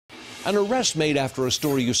An arrest made after a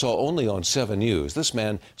story you saw only on 7 News. This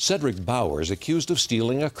man, Cedric Bowers, accused of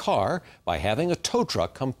stealing a car by having a tow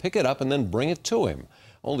truck come pick it up and then bring it to him.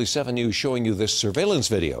 Only 7 News showing you this surveillance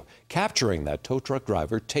video, capturing that tow truck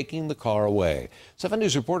driver taking the car away. 7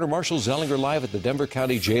 News reporter Marshall Zelinger live at the Denver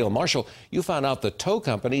County Jail. Marshall, you found out the tow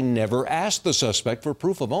company never asked the suspect for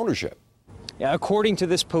proof of ownership. Yeah, according to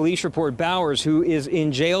this police report, Bowers, who is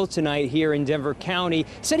in jail tonight here in Denver County,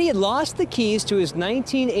 said he had lost the keys to his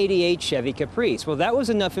 1988 Chevy Caprice. Well, that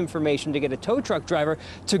was enough information to get a tow truck driver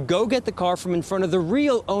to go get the car from in front of the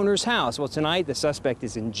real owner's house. Well, tonight the suspect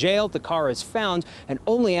is in jail. The car is found, and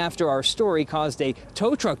only after our story caused a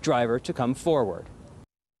tow truck driver to come forward.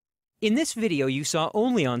 In this video you saw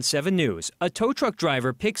only on 7 News, a tow truck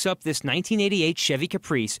driver picks up this 1988 Chevy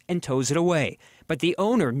Caprice and tows it away. But the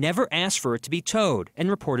owner never asked for it to be towed and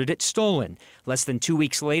reported it stolen. Less than 2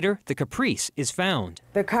 weeks later, the Caprice is found.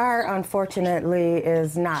 The car, unfortunately,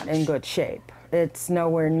 is not in good shape. It's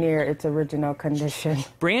nowhere near its original condition.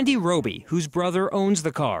 Brandy Roby, whose brother owns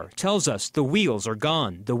the car, tells us the wheels are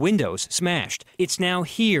gone, the windows smashed. It's now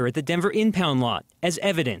here at the Denver impound lot as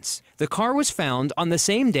evidence. The car was found on the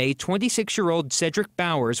same day 26-year-old Cedric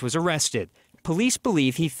Bowers was arrested. Police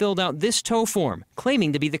believe he filled out this tow form,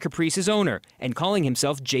 claiming to be the Caprice's owner and calling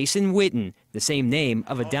himself Jason Witten, the same name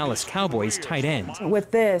of a Dallas Cowboys tight end.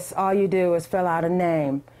 With this, all you do is fill out a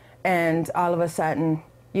name, and all of a sudden,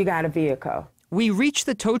 you got a vehicle. We reached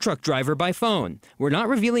the tow truck driver by phone. We're not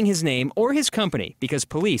revealing his name or his company because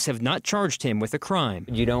police have not charged him with a crime.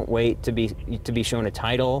 You don't wait to be shown a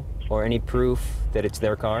title or any proof that it's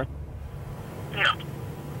their car? No.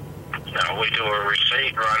 No, we do a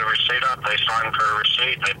receipt, write a receipt up, they sign for a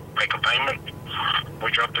receipt, they make a payment, we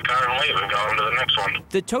drop the car and leave and go on to the next one.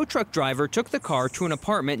 The tow truck driver took the car to an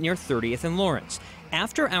apartment near 30th and Lawrence.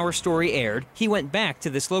 After our story aired, he went back to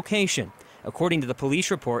this location. According to the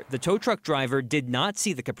police report, the tow truck driver did not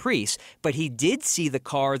see the Caprice, but he did see the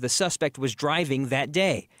car the suspect was driving that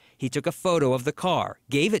day. He took a photo of the car,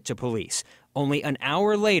 gave it to police. Only an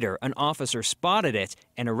hour later, an officer spotted it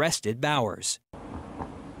and arrested Bowers.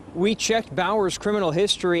 We checked Bowers' criminal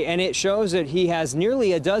history, and it shows that he has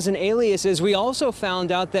nearly a dozen aliases. We also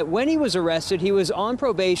found out that when he was arrested, he was on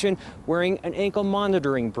probation wearing an ankle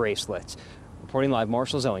monitoring bracelet. Reporting live,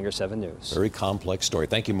 Marshall Zelinger, 7 News. Very complex story.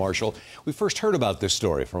 Thank you, Marshall. We first heard about this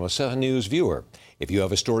story from a 7 News viewer. If you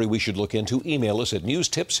have a story we should look into, email us at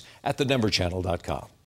newstips@thedenverchannel.com.